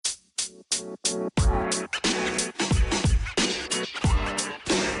Hello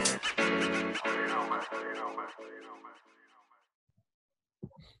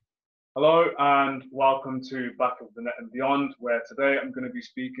and welcome to Back of the Net and Beyond, where today I'm going to be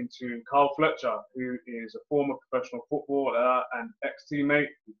speaking to Carl Fletcher, who is a former professional footballer and ex-teammate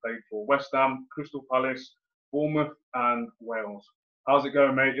who played for West Ham, Crystal Palace, Bournemouth and Wales. How's it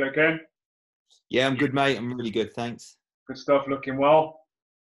going, mate? You okay? Yeah, I'm good, mate. I'm really good, thanks. Good stuff, looking well?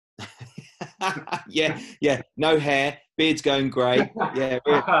 yeah. No hair, beard's going great. Yeah,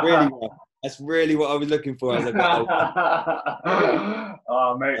 really well. That's really what I was looking for as I got older.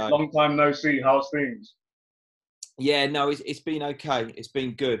 Oh, mate, long time no see. How's things? Yeah, no, it's been okay. It's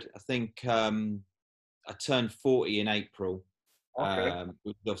been good. I think I turned 40 in April, which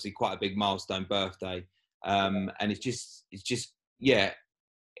is obviously quite a big milestone birthday. And it's just, yeah,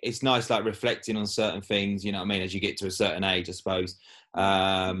 it's nice, like reflecting on certain things, you know what I mean, as you get to a certain age, I suppose.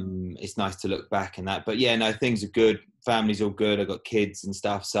 It's nice to look back and that. But yeah, no, things are good. Family's all good. I've got kids and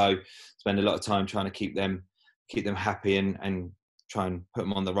stuff, so spend a lot of time trying to keep them happy and try and put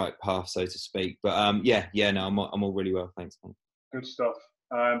them on the right path, so to speak. But no, I'm all really well, thanks, mate. Good stuff.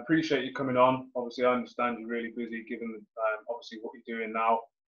 Appreciate you coming on. Obviously, I understand you're really busy given obviously what you're doing now.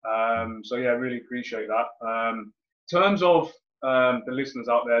 So yeah, really appreciate that. In terms of the listeners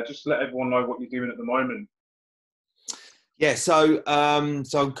out there, just let everyone know what you're doing at the moment. Yeah, so I'm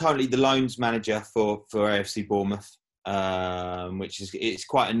currently the loans manager for AFC Bournemouth, which it's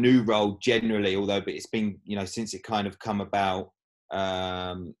quite a new role generally, but it's been, you know, since it kind of come about,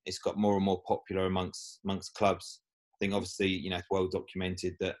 it's got more and more popular amongst clubs. I think obviously, you know, it's well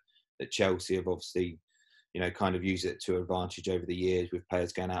documented that Chelsea have obviously, you know, kind of used it to advantage over the years with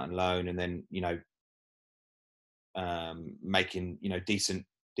players going out on loan and then, you know, making, you know, decent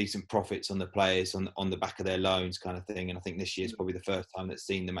profits on the players on the back of their loans kind of thing. And I think this year is probably the first time that's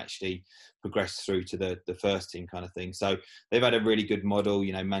seen them actually progress through to the first team kind of thing. So they've had a really good model,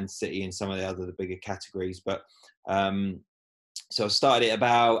 you know, Man City and some of the bigger categories. But so I started it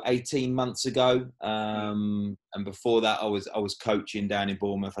about 18 months ago. And before that I was coaching down in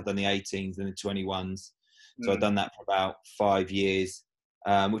Bournemouth. I'd done the 18s and the 21s. So I'd done that for about 5 years,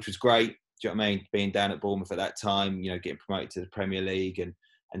 which was great. Do you know what I mean? Being down at Bournemouth at that time, you know, getting promoted to the Premier League and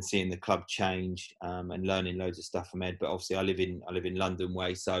seeing the club change and learning loads of stuff from Ed. But obviously I live in London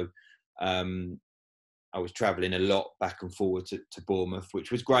way. So I was travelling a lot back and forward to Bournemouth,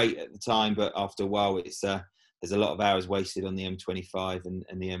 which was great at the time. But after a while, there's a lot of hours wasted on the M25 and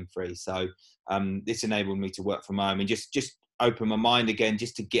the M3. So this enabled me to work from home and just open my mind again,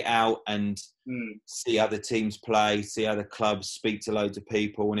 just to get out and see other teams play, see other clubs, speak to loads of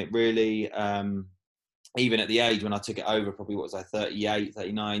people. And it really, even at the age when I took it over, probably, 38,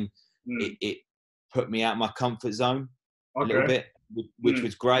 39, it put me out of my comfort zone a little bit, which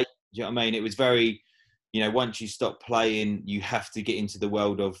was great. Do you know what I mean? It was very, you know, once you stop playing, you have to get into the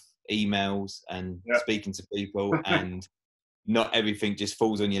world of emails and speaking to people and not everything just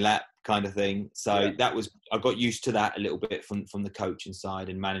falls on your lap kind of thing. So I got used to that a little bit from the coaching side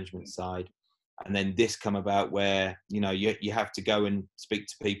and management side. And then this come about where, you know, you have to go and speak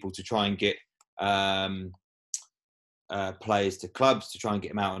to people to try and get players to clubs, to try and get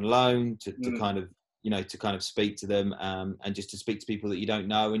them out on loan, to kind of, you know, to kind of speak to them and just to speak to people that you don't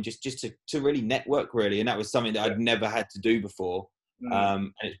know and just to really network really. And that was something that I'd never had to do before.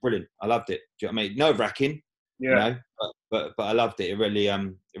 And it's brilliant. I loved it. Do you know what I mean? Nerve-wracking, you know, but I loved it. It really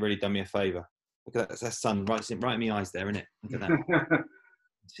done me a favour. Look at that. That's sun right in my eyes there, isn't it? Look at that.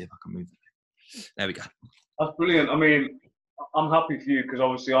 Let's see if I can move that. There we go. That's brilliant. I mean, I'm happy for you because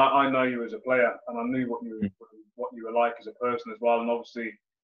obviously I know you as a player and I knew what you were like as a person as well. And obviously,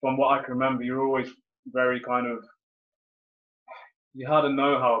 from what I can remember, you're always very kind of, you had a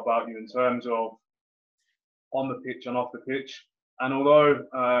know-how about you in terms of on the pitch and off the pitch. And although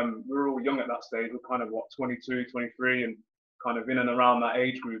we were all young at that stage, we're kind of 22, 23 and kind of in and around that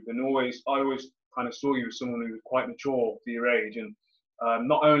age group. And I always kind of saw you as someone who was quite mature for your age. And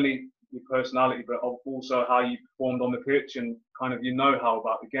not only your personality, but also how you performed on the pitch and kind of your know-how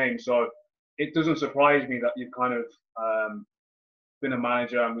about the game. So it doesn't surprise me that you've kind of been a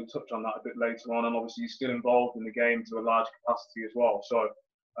manager, and we'll touch on that a bit later on. And obviously you're still involved in the game to a large capacity as well. So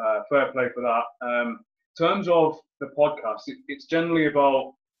fair play for that. In terms of the podcast, it's generally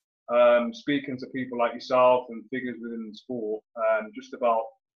about speaking to people like yourself and figures within the sport, just about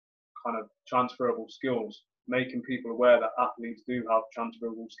kind of transferable skills, making people aware that athletes do have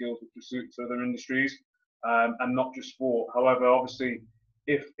transferable skills which are suited to other industries and not just sport. However, obviously,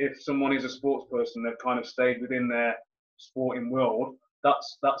 if someone is a sports person, they've kind of stayed within their sporting world,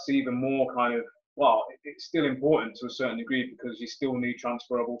 that's even more kind of, well, it's still important to a certain degree because you still need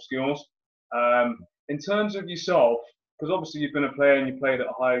transferable skills. In terms of yourself, because obviously you've been a player and you played at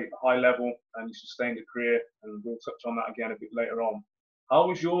a high level and you sustained a career, and we'll touch on that again a bit later on. How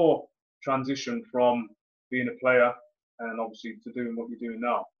was your transition from being a player and obviously to doing what you're doing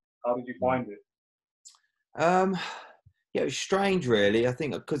now? How did you find it? Yeah, it was strange, really. I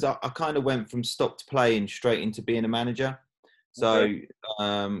think because I kind of went from stopped playing straight into being a manager. So,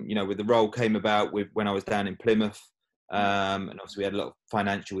 Okay. with the role came about when I was down in Plymouth. And obviously we had a lot of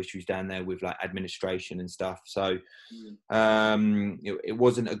financial issues down there with like administration and stuff. So it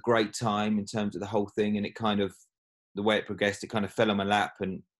wasn't a great time in terms of the whole thing. And it kind of, the way it progressed, it kind of fell on my lap.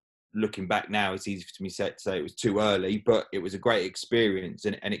 And looking back now, it's easy for me to say it was too early, but it was a great experience.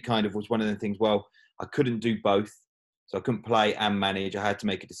 And it kind of was one of the things, well, I couldn't do both. So I couldn't play and manage. I had to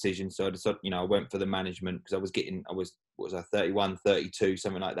make a decision. So I decided, I went for the management because what was I, 31, 32,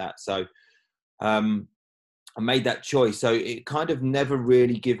 something like that. So I made that choice. So it kind of never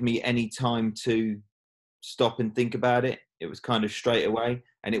really gave me any time to stop and think about it. It was kind of straight away.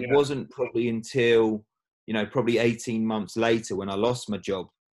 And it wasn't probably until, probably 18 months later when I lost my job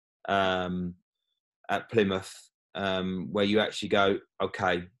at Plymouth, where you actually go,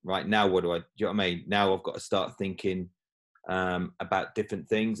 okay, right, now what do you know what I mean? Now I've got to start thinking about different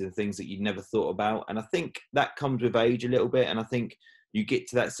things and things that you'd never thought about. And I think that comes with age a little bit. And I think you get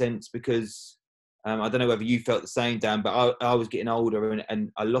to that sense because I don't know whether you felt the same, Dan, but I was getting older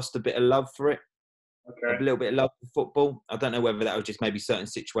and I lost a bit of love for it. Okay. A little bit of love for football. I don't know whether that was just maybe certain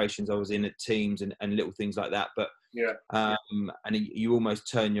situations I was in at teams and little things like that. But and you almost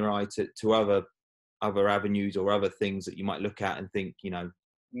turn your eye to other avenues or other things that you might look at and think,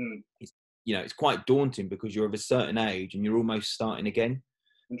 it's quite daunting because you're of a certain age and you're almost starting again.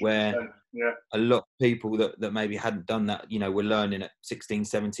 Where a lot of people that maybe hadn't done that, were learning at 16,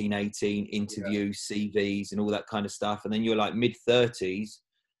 17, 18, interviews, CVs and all that kind of stuff. And then you're like mid-30s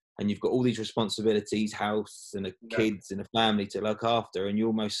and you've got all these responsibilities, house and kids and a family to look after, and you're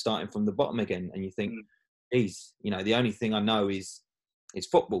almost starting from the bottom again. And you think, geez, the only thing I know is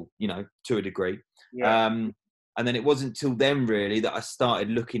football, to a degree. And then it wasn't till then really that I started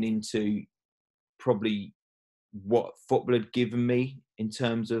looking into probably what football had given me in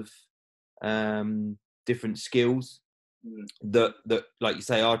terms of different skills that like you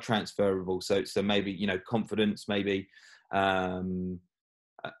say are transferable. So maybe confidence, maybe an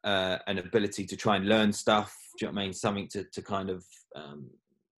ability to try and learn stuff. Do you know what I mean? Something to kind of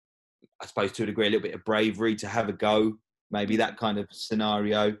I suppose to a degree a little bit of bravery to have a go, maybe that kind of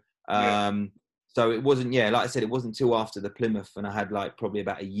scenario. So it wasn't, like I said, it wasn't until after the Plymouth and I had like probably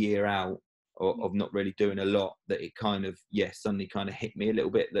about a year out of not really doing a lot that it kind of suddenly kind of hit me a little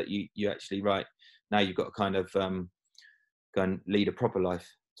bit that you actually right now you've got to kind of go and lead a proper life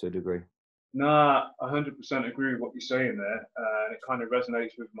to a degree. Nah, 100% agree with what you're saying there. And it kind of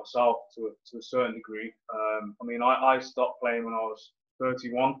resonates with myself to a certain degree. I stopped playing when I was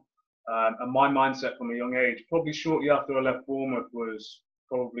 31, and my mindset from a young age, probably shortly after I left Bournemouth, was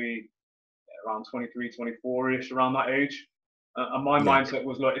probably around 23, 24-ish, around that age. And my mindset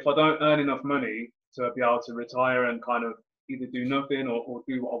was, look, if I don't earn enough money to be able to retire and kind of either do nothing or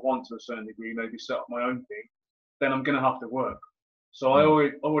do what I want to a certain degree, maybe set up my own thing, then I'm going to have to work. So I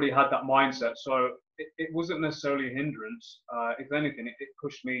already had that mindset. So it wasn't necessarily a hindrance. If anything, it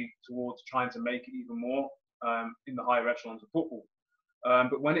pushed me towards trying to make it even more in the higher echelons of football.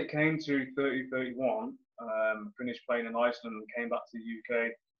 But when it came to 30, 31, finished playing in Iceland and came back to the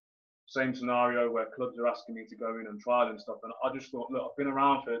UK, same scenario where clubs are asking me to go in and trial and stuff. And I just thought, look, I've been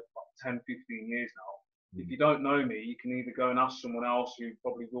around for 10, 15 years now. If you don't know me, you can either go and ask someone else who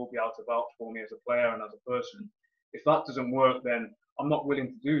probably will be able to vouch for me as a player and as a person. If that doesn't work, then I'm not willing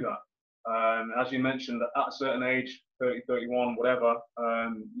to do that. As you mentioned, at a certain age, 30, 31, whatever,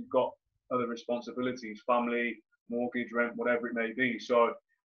 you've got other responsibilities, family, mortgage, rent, whatever it may be. So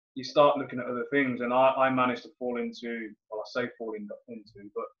you start looking at other things. And I managed to fall into, well, I say fall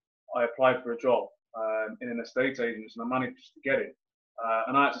into, but I applied for a job in an estate agent and I managed to get it.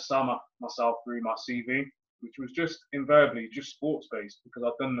 And I had to sell myself through my CV, which was just invariably just sports based because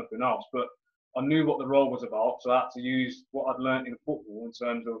I'd done nothing else. But I knew what the role was about, so I had to use what I'd learned in football in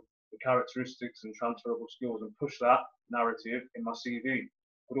terms of the characteristics and transferable skills and push that narrative in my CV,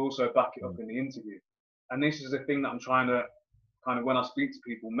 but also back it up in the interview. And this is the thing that I'm trying to kind of, when I speak to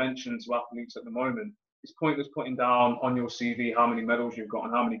people, mention to athletes at the moment. It's pointless putting down on your CV how many medals you've got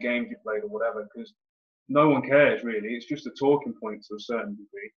and how many games you've played or whatever, because no one cares really. It's just a talking point to a certain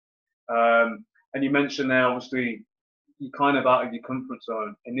degree. And you mentioned there, obviously, you're kind of out of your comfort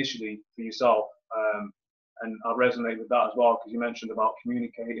zone initially for yourself. And I resonate with that as well, because you mentioned about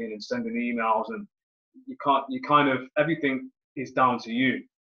communicating and sending emails, and you kind of, everything is down to you.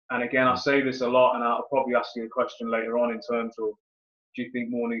 And again, I say this a lot, and I'll probably ask you a question later on in terms of, do you think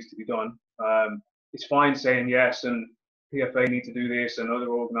more needs to be done? It's fine saying yes, and PFA need to do this, and other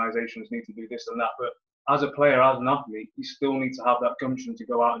organisations need to do this and that. But as a player, as an athlete, you still need to have that gumption to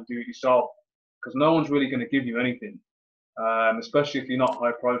go out and do it yourself, because no one's really going to give you anything, especially if you're not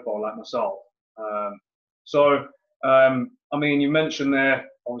high profile like myself. I mean, you mentioned there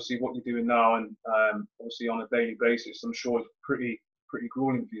obviously what you're doing now, and obviously on a daily basis. I'm sure it's pretty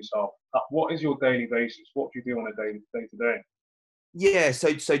grueling for yourself. What is your daily basis? What do you do on a day to day? Yeah,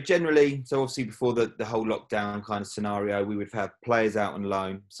 so generally, so obviously before the whole lockdown kind of scenario, we would have players out on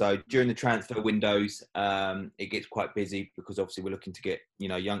loan. So during the transfer windows, it gets quite busy because obviously we're looking to get, you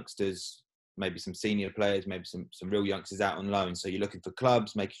know, youngsters, maybe some senior players, maybe some real youngsters out on loan. So you're looking for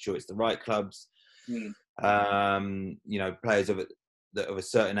clubs, making sure it's the right clubs. You know, players of a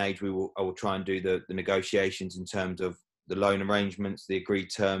certain age, I will try and do the negotiations in terms of the loan arrangements, the agreed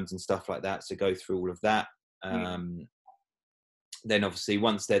terms and stuff like that. So go through all of that. Then obviously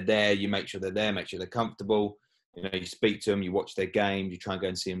once they're there, you make sure they're there, make sure they're comfortable. You know, you speak to them, you watch their games, you try and go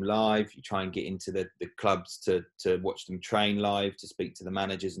and see them live. You try and get into the clubs to watch them train live, to speak to the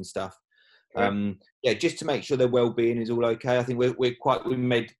managers and stuff. Yeah, just to make sure their well-being is all okay. I think we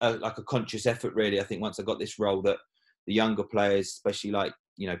made like a conscious effort really. I think once I got this role that the younger players, especially like,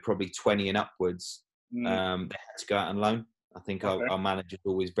 you know, probably 20 and upwards, they had to go out on loan. I think our manager's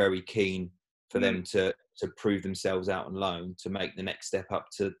always very keen for them to prove themselves out on loan to make the next step up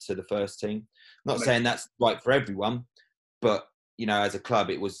to the first team. Not saying that's right for everyone, but, you know, as a club,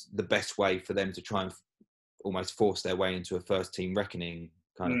 it was the best way for them to try and almost force their way into a first team reckoning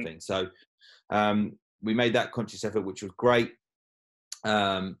kind of thing. So we made that conscious effort, which was great.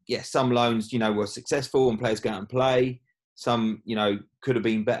 Yeah, some loans, you know, were successful and players go out and play. Some, you know, could have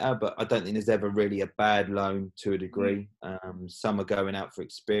been better, but I don't think there's ever really a bad loan to a degree. Some are going out for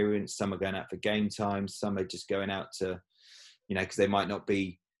experience, some are going out for game time, some are just going out to, you know, because they might not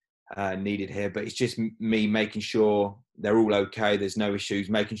be needed here. But it's just me making sure they're all okay, there's no issues,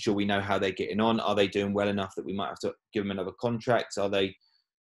 making sure we know how they're getting on. Are they doing well enough that we might have to give them another contract? Are they,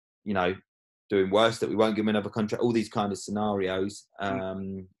 you know, doing worse that we won't give them another contract? All these kind of scenarios,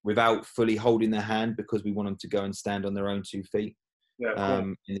 without fully holding their hand, because we want them to go and stand on their own 2 feet.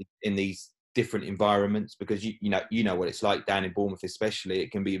 In these different environments, because you know what it's like down in Bournemouth, especially.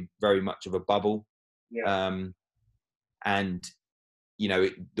 It can be very much of a bubble. And you know,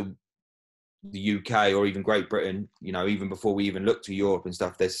 the UK or even Great Britain, you know, even before we even look to Europe and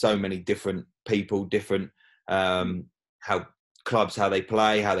stuff, there's so many different people, different how clubs, how they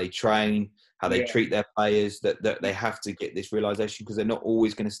play, how they train, how they treat their players, that they have to get this realisation, because they're not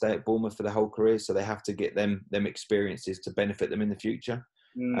always going to stay at Bournemouth for their whole career. So they have to get them experiences to benefit them in the future.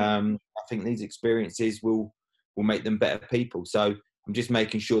 I think these experiences will make them better people. So I'm just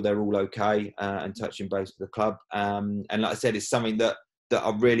making sure they're all okay and touching base with the club. And like I said, it's something that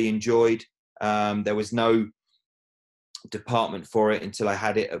I really enjoyed. There was no department for it until I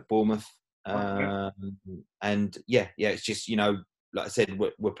had it at Bournemouth. And yeah, it's just, you know, like I said,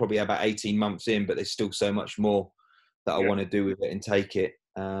 we're probably about 18 months in, but there's still so much more that I want to do with it and take it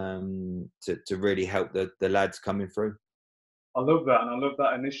to really help the lads coming through. I love that, and I love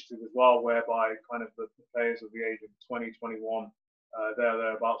that initiative as well, whereby kind of the players of the age of 20, 21,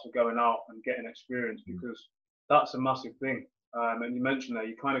 thereabouts are going out and getting experience, because that's a massive thing. And you mentioned that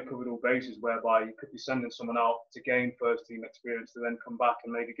you kind of covered all bases, whereby you could be sending someone out to gain first team experience to then come back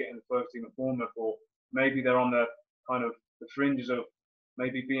and maybe get in the first team at Bournemouth, or maybe they're on the kind of the fringes of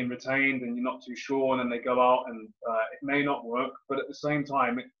maybe being retained and you're not too sure, and then they go out and it may not work, but at the same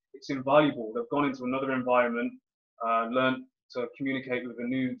time it's invaluable. They've gone into another environment, learned to communicate with a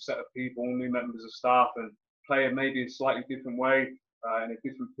new set of people, new members of staff, and play it maybe a slightly different way, in a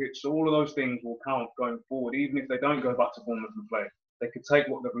different pitch. So all of those things will count going forward. Even if they don't go back to Bournemouth and play, they could take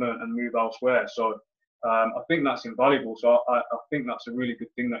what they've learned and move elsewhere. So I think that's invaluable. So I think that's a really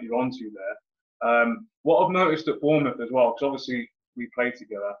good thing that you're onto there. What I've noticed at Bournemouth as well, because obviously we play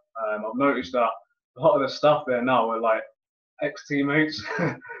together, I've noticed that a lot of the staff there now are like ex-teammates.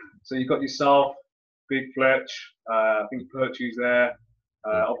 So you've got yourself, Big Fletch, I think Perchy's there,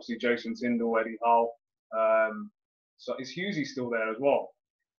 obviously Jason Tyndall, Eddie Hull. So is Hughesy still there as well?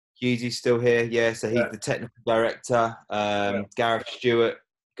 Hughesy's still here, yeah. So he's the technical director. Gareth Stewart,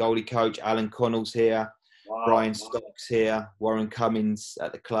 goalie coach. Alan Connell's here. Wow. Brian Stocks here. Warren Cummins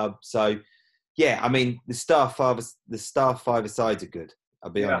at the club. So, yeah, I mean, the staff five sides are good.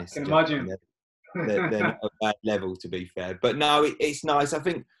 I'll be honest. I can imagine. They're not at that level, to be fair. But no, it's nice. I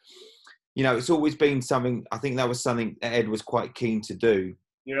think, you know, it's always been something. I think that was something Ed was quite keen to do.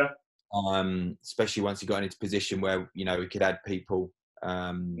 Yeah. Especially once he got into a position where, you know, he could add people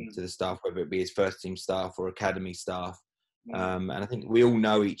to the staff, whether it be his first team staff or academy staff. And I think we all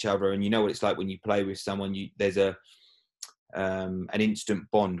know each other, and you know what it's like when you play with someone. There's an instant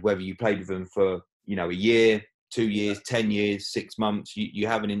bond, whether you played with them for a year, 2 years, 10 years, 6 months. You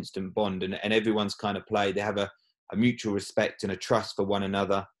have an instant bond, and everyone's kind of play. They have a mutual respect and a trust for one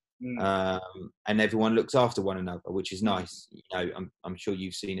another, and everyone looks after one another, which is nice. I'm sure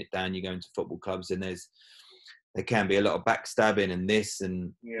you've seen it, Dan. You go into football clubs, and there can be a lot of backstabbing and this,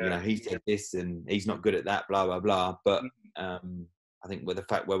 and he said this and he's not good at that, blah blah blah. But I think with the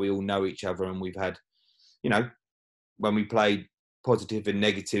fact where we all know each other, and we've had, when we played positive and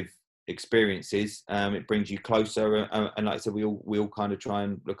negative experiences, it brings you closer. And like I said, we all kind of try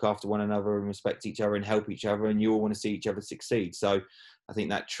and look after one another and respect each other and help each other, and you all want to see each other succeed. So I think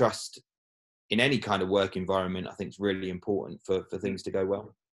that trust in any kind of work environment, I think, is really important for things to go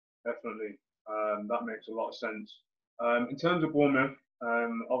well. Definitely. That makes a lot of sense. In terms of Bournemouth,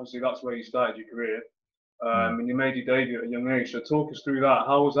 obviously that's where you started your career, and you made your debut at a young age. So talk us through that.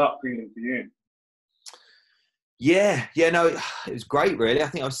 How was that feeling for you? No, it was great, really. I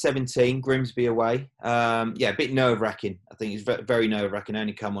think I was 17, Grimsby away. A bit nerve-wracking. I think it was very nerve-wracking. I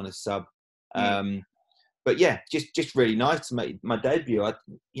only come on as sub. But yeah, just really nice to make my debut.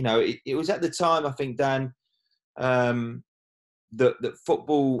 It was at the time, I think, Dan, that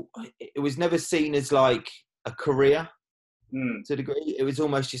football, it was never seen as like a career to a degree. It was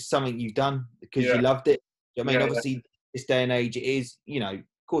almost just something you've done because you loved it. Obviously, this day and age, it is, of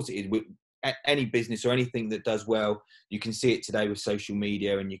course it is. With any business or anything that does well, you can see it today with social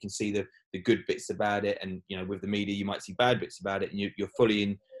media, and you can see the good bits about it. And, with the media, you might see bad bits about it, and you're fully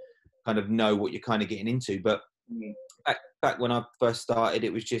in, kind of know what you're kind of getting into. But back when I first started,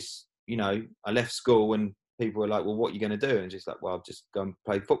 it was just, I left school and people were like, well, what are you going to do? And just like, well, I'll just go and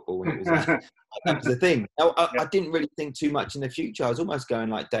play football. And it was that was the thing. I didn't really think too much in the future. I was almost going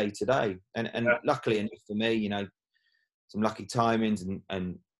like day to day. And luckily enough for me, some lucky timings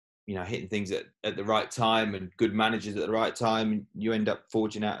and hitting things at the right time and good managers at the right time, and you end up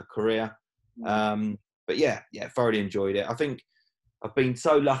forging out a career. But thoroughly enjoyed it. I think I've been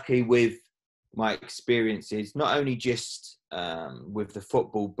so lucky with my experiences, not only just with the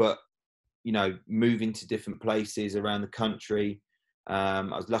football, but moving to different places around the country. I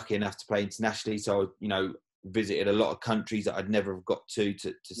was lucky enough to play internationally, so I, visited a lot of countries that I'd never have got to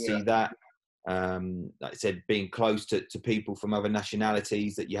see that. Like I said, being close to people from other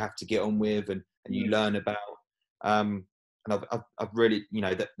nationalities that you have to get on with and you learn about. And I've really,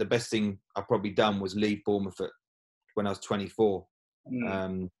 the best thing I've probably done was leave Bournemouth when I was 24,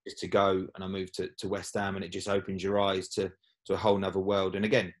 just to go, and I moved to West Ham, and it just opens your eyes to a whole nother world. And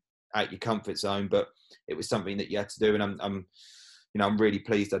again, out your comfort zone, but it was something that you had to do. And I'm really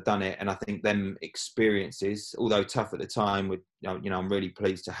pleased I've done it. And I think them experiences, although tough at the time, I'm really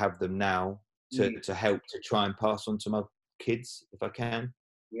pleased to have them now to help to try and pass on to my kids if I can.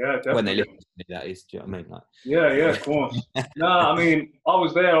 Yeah, definitely. When they listen to me, that is. Do you know what I mean? Like, yeah, of course. No, I mean, I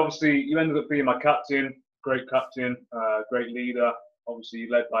was there. Obviously, you ended up being my captain. Great captain, great leader. Obviously,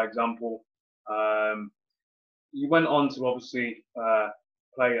 you led by example. You went on to obviously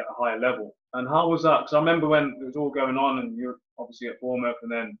play at a higher level. And how was that? Because I remember when it was all going on, and you were obviously at Bournemouth,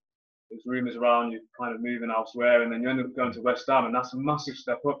 and then there's rumours around you kind of moving elsewhere, and then you ended up going to West Ham, and that's a massive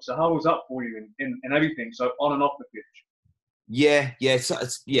step up. So how was that for you in everything? So on and off the pitch.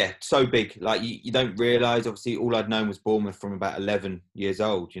 So big. Like you don't realise. Obviously, all I'd known was Bournemouth from about 11 years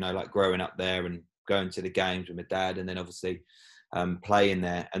old. like growing up there and going to the games with my dad, and then obviously playing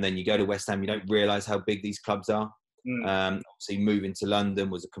there. And then you go to West Ham, you don't realise how big these clubs are. Obviously, moving to London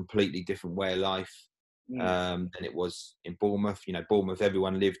was a completely different way of life than it was in Bournemouth. Bournemouth,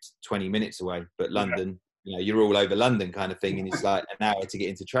 everyone lived 20 minutes away, but London, you're all over London kind of thing, and it's like an hour to get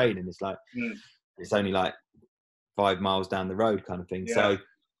into training. It's like it's only like 5 miles down the road kind of thing. So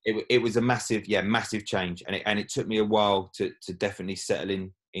it was a massive change, and it took me a while to definitely settle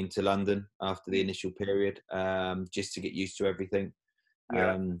into London after the initial period, just to get used to everything.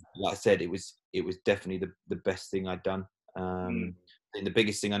 Like I said, it was definitely the best thing I'd done. And the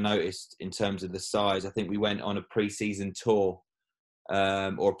biggest thing I noticed in terms of the size, I think we went on a pre-season tour,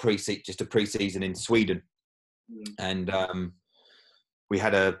 or just a pre-season in Sweden, and we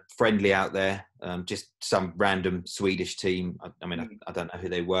had a friendly out there, just some random Swedish team. I mean, I don't know who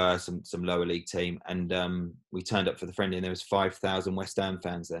they were, some lower league team, and we turned up for the friendly, and there was 5,000 West Ham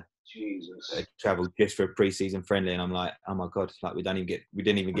fans there. Jesus. They travelled just for a pre-season friendly, and I'm like, oh my god, like we didn't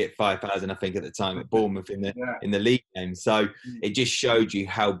even get 5,000, I think, at the time at Bournemouth in the league game. So it just showed you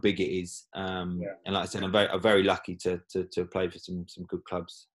how big it is. And like I said, I'm very lucky to play for some good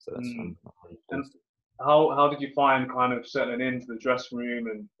clubs. So that's fun. how did you find kind of settling into the dressing room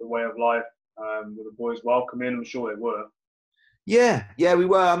and the way of life? Were the boys welcoming? I'm sure they were. Yeah, we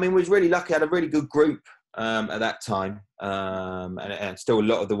were. I mean, we was really lucky. I had a really good group at that time, and still a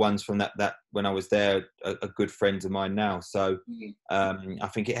lot of the ones from that when I was there are good friends of mine now. So I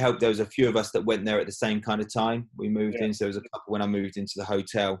think it helped. There was a few of us that went there at the same kind of time. We moved in, so there was a couple when I moved into the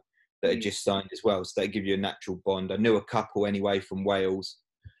hotel that had just signed as well. So they give you a natural bond. I knew a couple anyway from Wales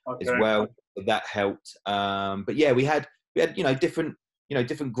as well. So that helped. But yeah, we had different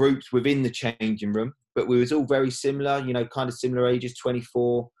groups within the changing room, but we was all very similar, kind of similar ages,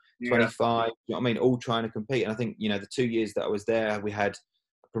 24, 25, you know what I mean, all trying to compete. And I think, the 2 years that I was there, we had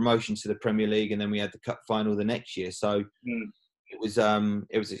a promotion to the Premier League, and then we had the cup final the next year. So it was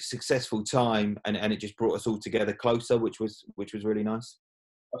a successful time, and it just brought us all together closer, which was really nice.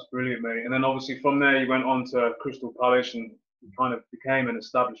 That's brilliant, mate. And then obviously from there you went on to Crystal Palace and you kind of became an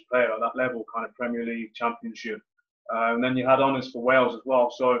established player at that level, kind of Premier League, Championship. And then you had honours for Wales as well.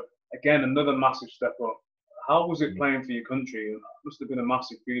 So again, another massive step up. How was it playing for your country? It must have been a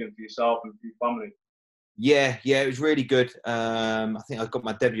massive feeling for yourself and for your family. Yeah, it was really good. I think I got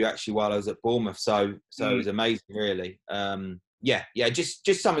my debut actually while I was at Bournemouth, so it was amazing, really.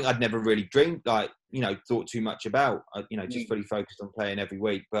 Just something I'd never really dreamed, thought too much about. Just fully focused on playing every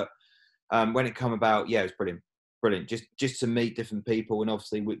week. But when it come about, it was brilliant. Just to meet different people, and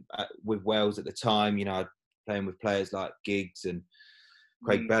obviously with Wales at the time, I'd playing with players like Giggs and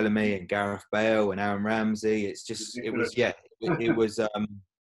Craig Bellamy and Gareth Bale and Aaron Ramsey. It was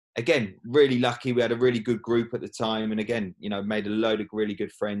again, really lucky. We had a really good group at the time, and again, made a load of really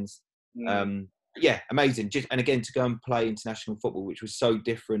good friends. Amazing. And again, to go and play international football, which was so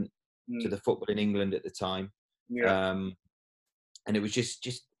different to the football in England at the time. And it was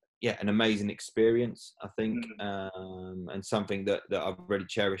just an amazing experience, I think, and something that I've really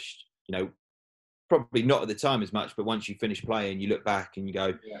cherished. Probably not at the time as much, but once you finish playing, you look back and you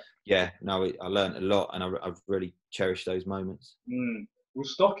go, I learned a lot, and I've really cherished those moments.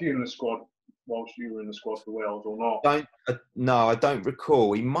 Was Stocky in the squad whilst you were in the squad for Wales or not? No, I don't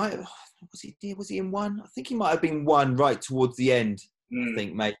recall. He might have. Was he in one? I think he might have been one right towards the end. I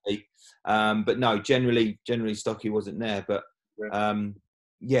think maybe, but no. Generally, Stocky wasn't there. But it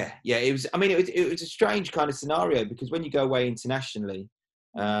was. I mean, it was a strange kind of scenario, because when you go away internationally,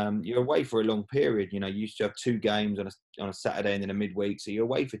 you're away for a long period. You used to have 2 games on a Saturday and then a midweek, so you're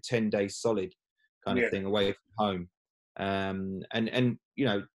away for 10 days solid, kind of thing, away from home. And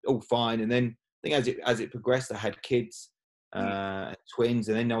all fine. And then I think as it progressed, I had kids, twins,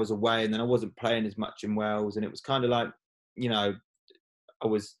 and then I was away, and then I wasn't playing as much in Wales, and it was kind of like, I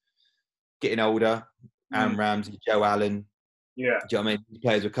was getting older. Aaron Ramsey, Joe Allen. Do you know what I mean? These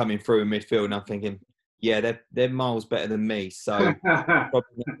players were coming through in midfield, and I'm thinking, they're miles better than me, so probably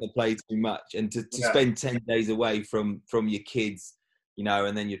not going to play too much. And to spend 10 days away from your kids,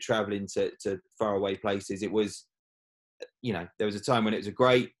 and then you're travelling to far away places, it was, there was a time when it was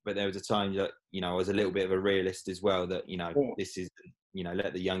great, but there was a time that, I was a little bit of a realist as well, that, this is,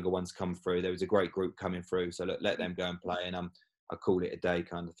 let the younger ones come through. There was a great group coming through, so let them go and play, and I call it a day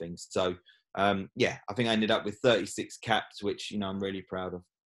kind of thing. So, I think I ended up with 36 caps, which, I'm really proud of.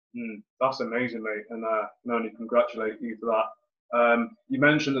 That's amazing, mate, and I can only congratulate you for that. You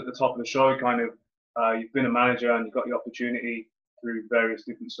mentioned at the top of the show, kind of, you've been a manager and you got the opportunity through various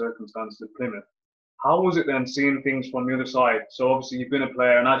different circumstances at Plymouth. How was it then seeing things from the other side? So obviously you've been a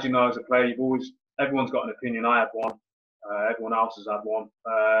player, and as you know, as a player, everyone's got an opinion. I have one. Everyone else has had one.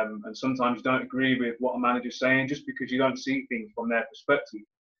 And sometimes you don't agree with what a manager's saying just because you don't see things from their perspective.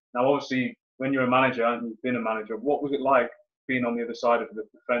 Now, obviously, when you're a manager and you've been a manager, what was it like being on the other side of the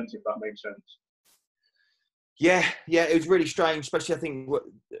fence, if that makes sense? Yeah, it was really strange. Especially, I think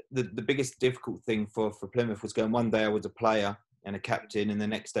the biggest difficult thing for Plymouth was going, one day I was a player and a captain, and the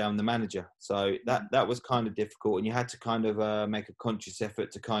next day I'm the manager. So that was kind of difficult, and you had to kind of make a conscious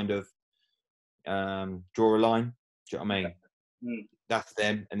effort to kind of draw a line. Do you know what I mean? That's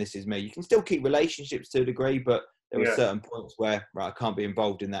them and this is me. You can still keep relationships to a degree, but there were certain points where, right, I can't be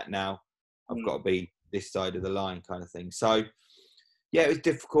involved in that now. I've got to be this side of the line, kind of thing. So it was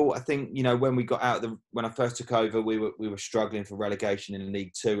difficult. I think, when we got out, when I first took over, we were struggling for relegation in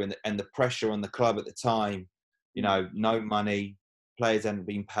League Two, and the pressure on the club at the time, no money, players hadn't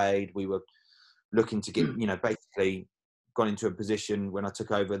been paid. We were looking to get, basically gone into a position when I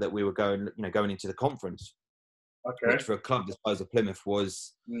took over that we were going into the conference, which for a club the size of Plymouth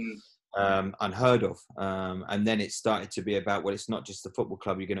was unheard of. And then it started to be about, well, it's not just the football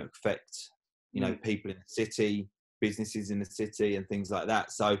club, you're going to affect, people in the city, businesses in the city and things like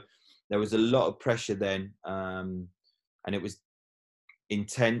that. So there was a lot of pressure then, and it was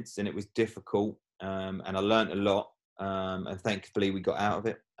intense and it was difficult. and I learnt a lot. And thankfully, we got out of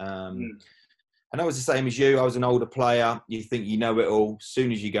it. And I was the same as you. I was an older player. You think you know it all. As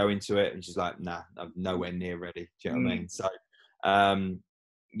soon as you go into it, it's just like, nah, I'm nowhere near ready. Do you know what I mean? So,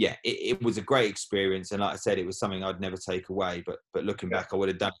 yeah, it was a great experience. And like I said, it was something I'd never take away. But looking back, I would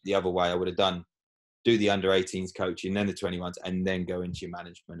have done it the other way. I would have do the under-18s coaching, then the 21s, and then go into your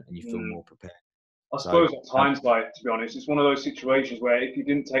management, and you feel more prepared. I suppose that's hindsight, to be honest. It's one of those situations where if you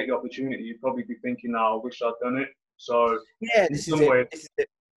didn't take the opportunity, you'd probably be thinking, "Now, I wish I'd done it." So, yeah, this is it.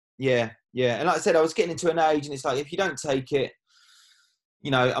 Yeah. And like I said, I was getting into an age, and it's like, if you don't take it,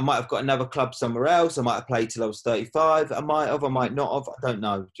 I might have got another club somewhere else. I might have played till I was 35. I might not have. I don't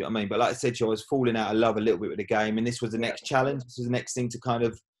know. Do you know what I mean? But like I said to you, I was falling out of love a little bit with the game, and this was the next challenge. This was the next thing to kind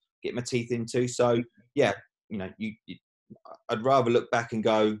of get my teeth into. So, yeah, I'd rather look back and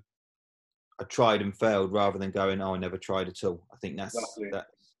go, I tried and failed, rather than going, oh, I never tried at all. I think that's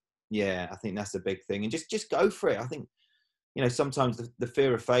I think that's a big thing. And just go for it. I think, sometimes the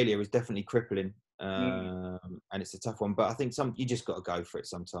fear of failure is definitely crippling, and it's a tough one. But I think you just got to go for it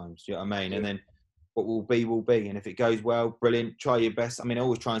sometimes. Do you know what I mean? And then what will be, will be. And if it goes well, brilliant. Try your best. I mean, I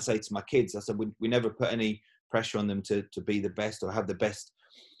always try and say to my kids, I said, we never put any pressure on them to be the best or have the best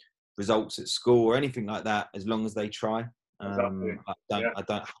results at school or anything like that, as long as they try. Exactly. I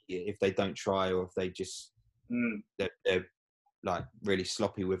don't hate it if they don't try, or if they just they're like really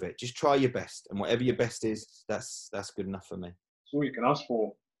sloppy with it. Just try your best, and whatever your best is, that's good enough for me. That's all you can ask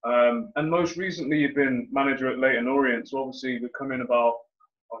for. And most recently, you've been manager at Leyton Orient. So obviously, we're coming about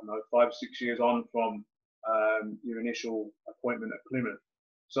 5 or 6 years on from your initial appointment at Plymouth.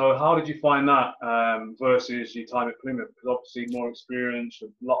 So how did you find that versus your time at Plymouth? Because obviously more experience, a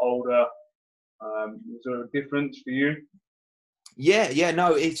lot older. Was there a difference for you? Yeah,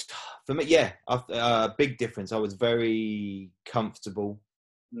 no, it's for me. Yeah, big difference. I was very comfortable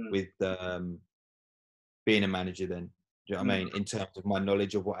with being a manager then. Do you know what I mean? In terms of my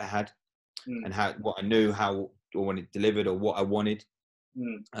knowledge of what I had and what I knew, how I wanted delivered, or what I wanted.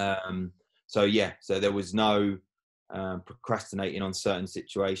 So there was no procrastinating on certain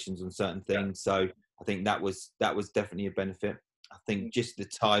situations, on certain things. So I think that was definitely a benefit. I think just the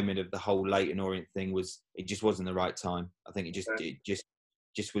timing of the whole Leyton Orient thing it just wasn't the right time. I think it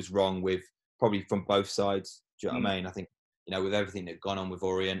just was wrong, with probably from both sides. Do you know what I mean? I think, with everything that gone on with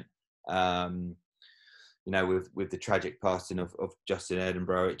Orient, with the tragic passing of Justin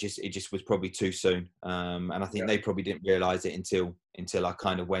Edinburgh, it just was probably too soon. And I think they probably didn't realise it until I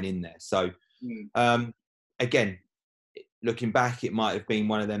kind of went in there. So again, looking back, it might have been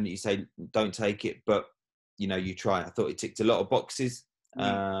one of them that you say, don't take it, but you try. I thought it ticked a lot of boxes,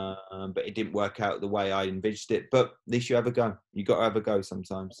 but it didn't work out the way I envisaged it. But at least you have a go. You got to have a go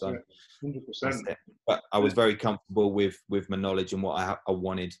sometimes. So 100%. But I was very comfortable with my knowledge and what I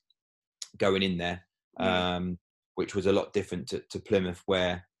wanted going in there, which was a lot different to Plymouth,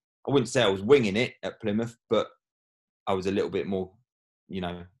 where I wouldn't say I was winging it at Plymouth, but I was a little bit more,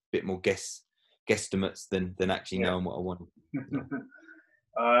 guesstimates than actually knowing what I wanted.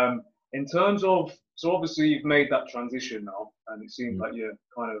 In terms of, so obviously you've made that transition now, and it seems like you're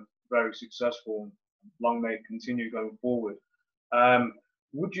kind of very successful. Long may it continue going forward.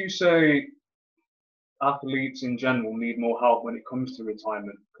 Would you say athletes in general need more help when it comes to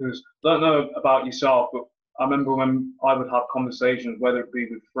retirement? Because I don't know about yourself, but I remember when I would have conversations, whether it be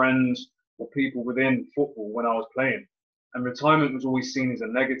with friends or people within football when I was playing, and retirement was always seen as a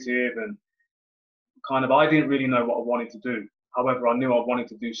negative, and kind of I didn't really know what I wanted to do. However, I knew I wanted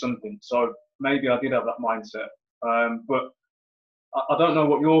to do something. So maybe I did have that mindset. But I don't know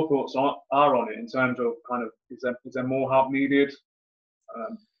what your thoughts are on it in terms of kind of, is there more help needed?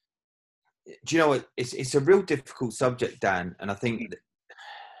 Do you know what? It's a real difficult subject, Dan. And I think,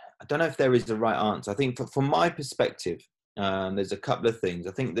 I don't know if there is a right answer. I think from my perspective, there's a couple of things.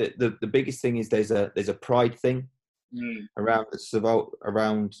 I think that the biggest thing is there's a pride thing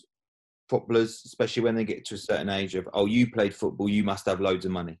around footballers, especially when they get to a certain age of, oh, you played football, you must have loads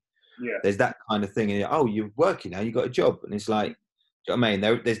of money. Yeah. There's that kind of thing. And oh, you're working now, you got a job. And it's like, do you know what I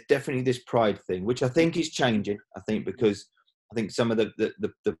mean? There's definitely this pride thing, which I think is changing. I think because I think some of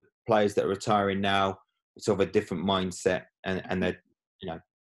the players that are retiring now, it's of a different mindset, and they're,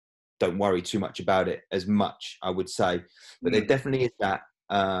 don't worry too much about it as much, I would say. But there definitely is that.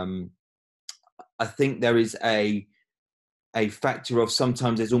 I think there is a factor of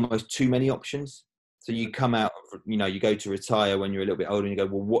sometimes there's almost too many options. So you come out, you go to retire when you're a little bit older and you go,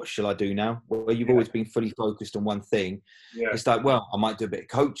 well, what shall I do now? Well, you've always been fully focused on one thing. Yeah. It's like, well, I might do a bit of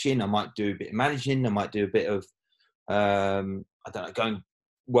coaching. I might do a bit of managing. I might do a bit of, I don't know, go and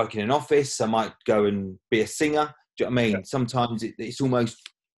work in an office. I might go and be a singer. Do you know what I mean? Yeah. Sometimes it's almost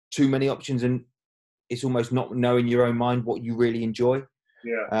too many options. And it's almost not knowing your own mind what you really enjoy.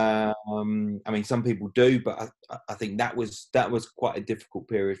 Yeah. I mean, some people do, but I think that was quite a difficult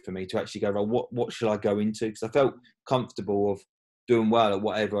period for me to actually go, well, what should I go into? Because I felt comfortable of doing well at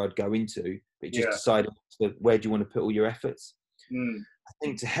whatever I'd go into, but just Yeah. decided where do you want to put all your efforts. Mm. I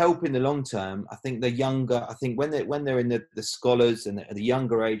think to help in the long term, I think when they're in the scholars and the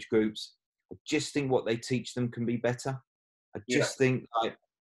younger age groups, I just think what they teach them can be better. I Yeah. just think, like,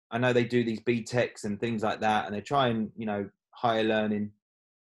 I know they do these BTECs and things like that, and they try and, higher learning.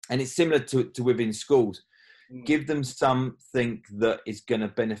 And it's similar to within schools. Mm. Give them something that is going to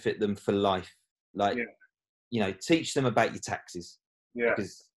benefit them for life. Like, teach them about your taxes. Yeah.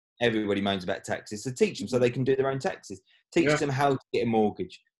 Because everybody moans about taxes. So teach them so they can do their own taxes. Teach them how to get a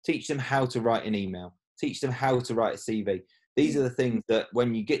mortgage. Teach them how to write an email. Teach them how to write a CV. These are the things that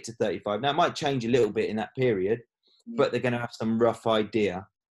when you get to 35, now it might change a little bit in that period, but they're going to have some rough idea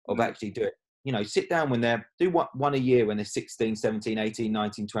of actually doing it. Sit down when do one a year when they're 16, 17, 18,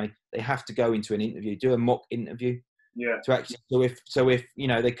 19, 20. They have to go into an interview, do a mock interview. Yeah. To actually, so if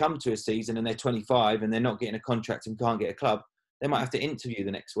they come to a season and they're 25 and they're not getting a contract and can't get a club, they might have to interview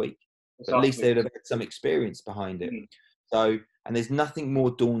the next week. But at least they'd have had some experience behind it. So, and there's nothing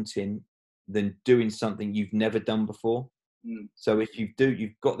more daunting than doing something you've never done before. So if you've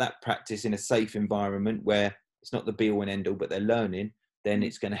got that practice in a safe environment where it's not the be all and end all, but they're learning, then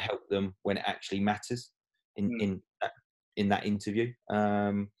it's going to help them when it actually matters in that interview.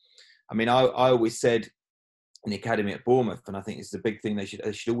 I mean, I always said in the academy at Bournemouth, and I think it's the big thing, they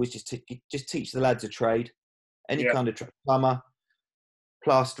should always just teach the lads a trade, any kind of plumber,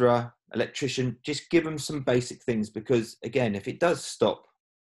 plasterer, electrician. Just give them some basic things, because again, if it does stop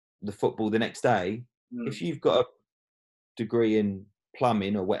the football the next day, if you've got a degree in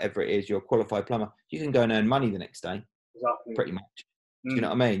plumbing or whatever it is, you're a qualified plumber, you can go and earn money the next day. Exactly. Pretty much. Do you know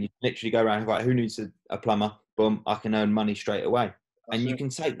what I mean? You can literally go around, right, who needs a plumber? Boom, I can earn money straight away. And you can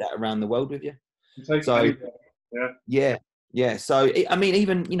take that around the world with you. So, yeah. So, I mean,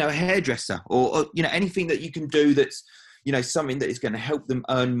 even, a hairdresser or, anything that you can do that's, something that is going to help them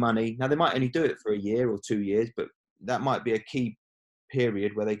earn money. Now, they might only do it for a year or 2 years, but that might be a key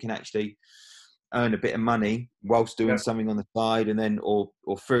period where they can actually earn a bit of money whilst doing something on the side, and then, or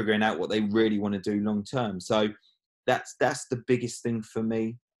figuring out what they really want to do long term. So that's the biggest thing for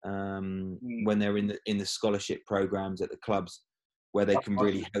me, when they're in the scholarship programs at the clubs, where they can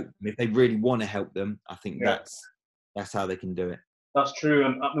really help them. If they really want to help them, I think that's how they can do it. That's true,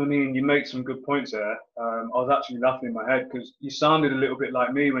 and I mean, you make some good points there. I was actually laughing in my head because you sounded a little bit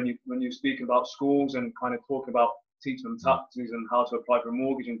like me when you were speaking about schools and kind of talking about teaching them taxes and how to apply for a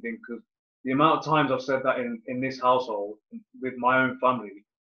mortgage and things. Because the amount of times I've said that in this household with my own family,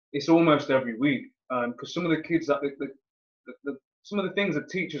 it's almost every week. Because some of the kids some of the things that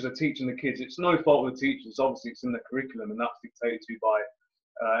teachers are teaching the kids, it's no fault of the teachers. Obviously, it's in the curriculum, and that's dictated to by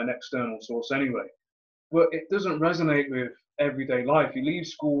an external source anyway. But it doesn't resonate with everyday life. You leave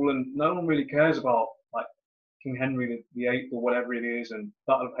school and no one really cares about like King Henry VIII or whatever it is, and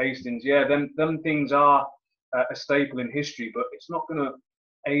Battle of Hastings. Yeah, them things are a staple in history, but it's not going to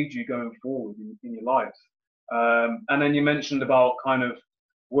aid you going forward in your life. And then you mentioned about kind of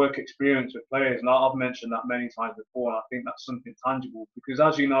work experience with players, and I've mentioned that many times before, and I think that's something tangible, because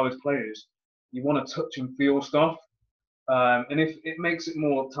as you know, as players, you want to touch and feel stuff. And if it makes it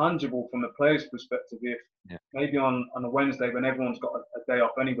more tangible from the player's perspective, if maybe on a Wednesday when everyone's got a day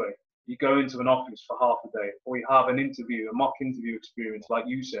off anyway, you go into an office for half a day, or you have an interview, a mock interview experience, like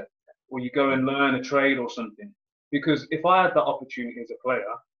you said, or you go and learn a trade or something. Because if I had that opportunity as a player,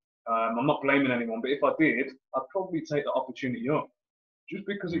 I'm not blaming anyone, but if I did, I'd probably take that opportunity up, just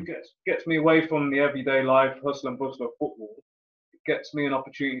because it gets me away from the everyday life, hustle and bustle of football. Gets me an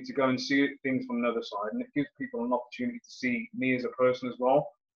opportunity to go and see things from another side, and it gives people an opportunity to see me as a person as well,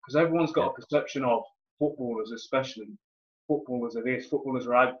 because everyone's got a perception of footballers, especially footballers are this, footballers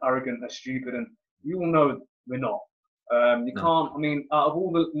are arrogant, they're stupid, and you all know we're not. You can't, I mean, out of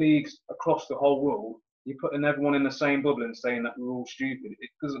all the leagues across the whole world, you're putting everyone in the same bubble and saying that we're all stupid. It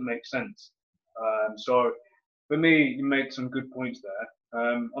doesn't make sense. So for me, you made some good points there.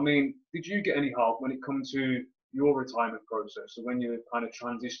 I mean, did you get any help when it comes to your retirement process? So when you're kind of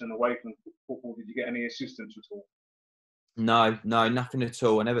transitioning away from football, did you get any assistance at all? No, nothing at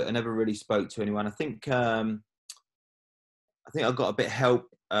all. I never really spoke to anyone. I think I got a bit of help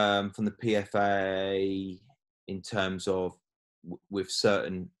from the PFA in terms of with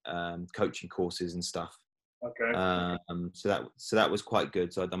certain coaching courses and stuff. Okay. So that was quite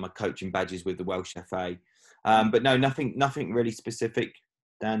good. So I'd done my coaching badges with the Welsh FA, but no, nothing really specific.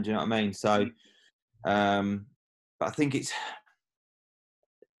 Dan, do you know what I mean? So, but I think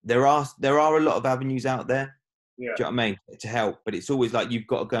there are a lot of avenues out there. Yeah. Do you know what I mean? To help, but it's always like you've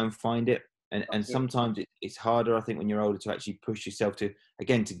got to go and find it. And That's sometimes it's harder, I think, when you're older to actually push yourself to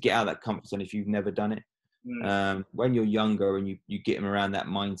get out of that comfort zone if you've never done it. When you're younger and you get them around that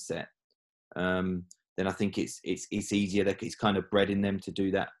mindset, then I think it's easier. That it's kind of bred in them to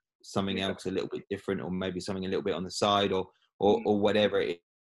do that something else a little bit different, or maybe something a little bit on the side, or whatever it is.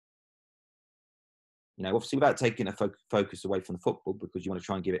 You know, obviously without taking a focus away from the football, because you want to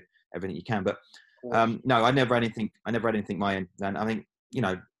try and give it everything you can. But no, I never had anything my end. And I think, you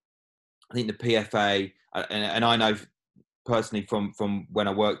know, I think the PFA, and I know personally from when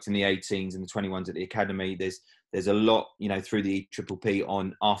I worked in the 18s and the 21s at the academy, there's a lot, you know, through the EPPP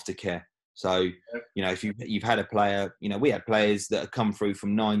on aftercare. So, you know, if you've had a player, you know, we had players that have come through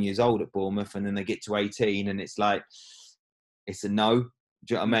from 9 years old at Bournemouth, and then they get to 18 and it's like, it's a no.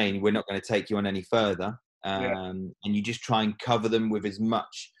 Do you know what I mean? We're not going to take you on any further. And you just try and cover them with as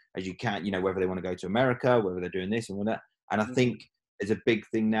much as you can, you know, whether they want to go to America, whether they're doing this and all that. And I think there's a big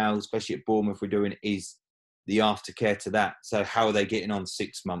thing now, especially at Bournemouth, we're doing is the aftercare to that. So how are they getting on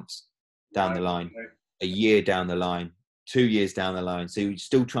 6 months down the line, a year down the line, 2 years down the line? So you're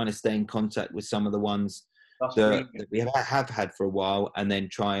still trying to stay in contact with some of the ones that we have had for a while, and then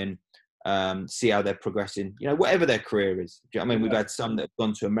try and see how they're progressing, you know, whatever their career is. Do you know what I mean? We've had some that have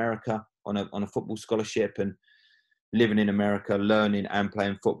gone to America on a football scholarship and living in America, learning and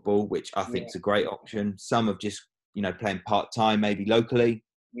playing football, which I think is a great option. Some have just, you know, playing part-time, maybe locally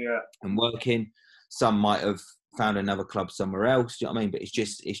and working. Some might have found another club somewhere else. Do you know what I mean? But it's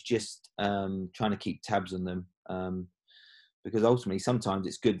just trying to keep tabs on them. Because ultimately, sometimes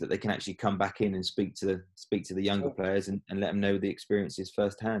it's good that they can actually come back in and speak to the younger players and let them know the experiences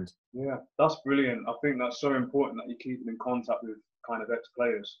firsthand. Yeah, that's brilliant. I think that's so important that you keep in contact with kind of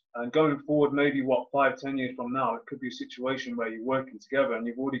ex-players. And going forward, maybe 5-10 years from now, it could be a situation where you're working together and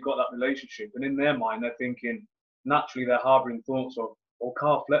you've already got that relationship. And in their mind, they're thinking, naturally, they're harbouring thoughts of, oh,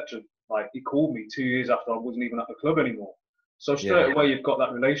 Carl Fletcher, like, he called me 2 years after I wasn't even at the club anymore. So straight away, you've got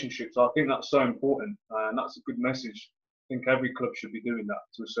that relationship. So I think that's so important. And that's a good message. I think every club should be doing that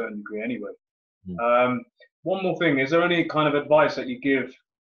to a certain degree anyway. One more thing, is there any kind of advice that you give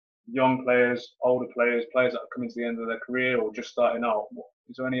young players, older players, players that are coming to the end of their career or just starting out?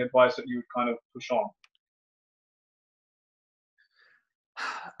 Is there any advice that you would kind of push on?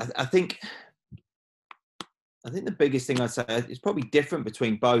 I think the biggest thing I'd say is probably different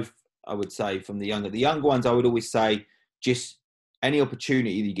between both. I would say from the younger ones, I would always say, just any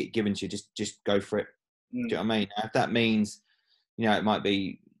opportunity you get given to you, just go for it. Do you know what I mean? If that means, you know, it might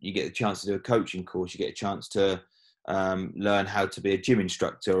be you get a chance to do a coaching course, you get a chance to learn how to be a gym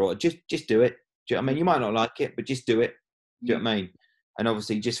instructor, or just do it. Do you know what I mean? You might not like it, but just do it. Do you know what I mean? And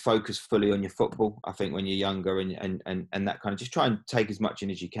obviously just focus fully on your football. I think when you're younger and that kind of, just try and take as much in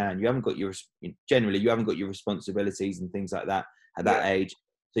as you can. You haven't got your responsibilities and things like that at that age.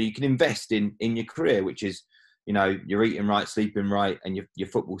 So you can invest in your career, which is, you know, you're eating right, sleeping right, and your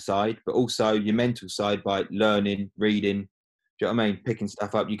football side, but also your mental side by learning, reading. Do you know what I mean? Picking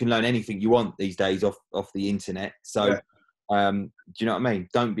stuff up. You can learn anything you want these days off the internet. So, do you know what I mean?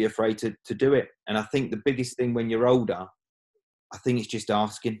 Don't be afraid to do it. And I think the biggest thing when you're older, I think it's just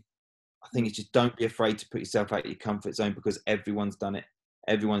asking. I think it's just, don't be afraid to put yourself out of your comfort zone, because everyone's done it.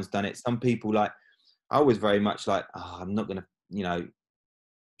 Everyone's done it. Some people, like, I was very much like, oh, I'm not going to, you know,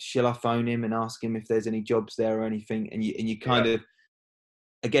 shall I phone him and ask him if there's any jobs there or anything? And you kind of,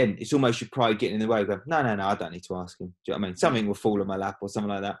 again, it's almost your pride getting in the way. Go, no, I don't need to ask him. Do you know what I mean? Something will fall on my lap or something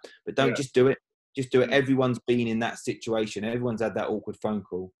like that. But don't just do it. Just do it. Everyone's been in that situation. Everyone's had that awkward phone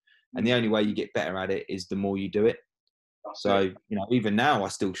call. And the only way you get better at it is the more you do it. So, you know, even now I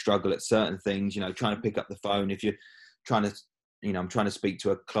still struggle at certain things, you know, trying to pick up the phone. If you're trying to, you know, I'm trying to speak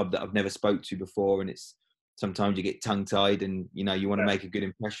to a club that I've never spoke to before, and it's, sometimes you get tongue tied and, you know, you want to make a good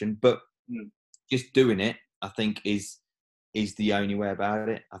impression, but just doing it, I think is the only way about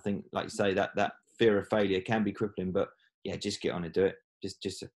it. I think, like you say, that fear of failure can be crippling, but yeah, just get on and do it.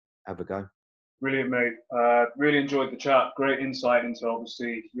 Just have a go. Brilliant, mate. Really enjoyed the chat. Great insight into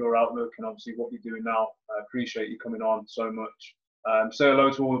obviously your outlook and obviously what you're doing now. I appreciate you coming on so much. Say hello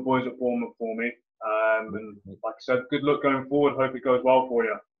to all the boys at Bournemouth for me. And like I said, good luck going forward. Hope it goes well for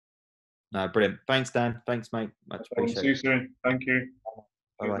you. No, brilliant. Thanks, Dan. Thanks, mate. Much appreciated. See you soon. Thank you.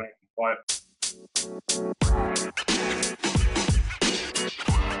 Bye-bye.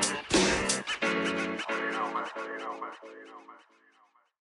 Bye.